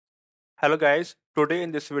Hello guys, today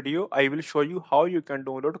in this video I will show you how you can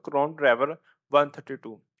download ChromeDriver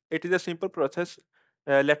 132. It is a simple process.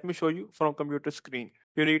 Let me show you from computer screen.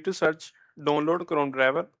 You need to search download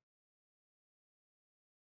ChromeDriver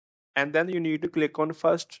and then you need to click on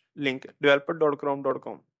first link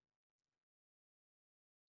developer.chrome.com,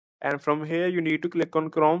 and from here you need to click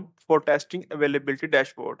on Chrome for testing availability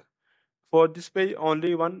dashboard. For this page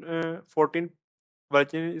only one 14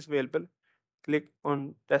 version is available. Click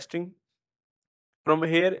on testing. From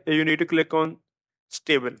here you need to click on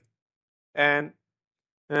stable, and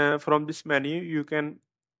from this menu you can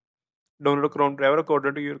download Chrome driver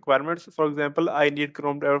according to your requirements. For example, I need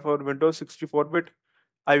Chrome driver for Windows 64-bit.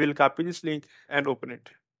 I will copy this link and open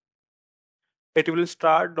it. It will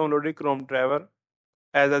start downloading Chrome driver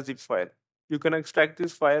as a zip file. You can extract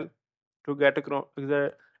this file to get a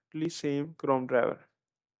exactly same Chrome driver.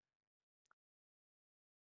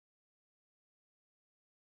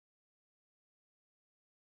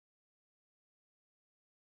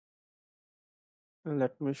 And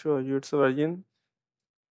let me show you its version.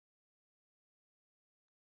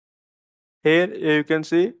 Here you can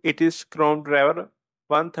see it is Chrome driver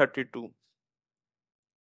 132.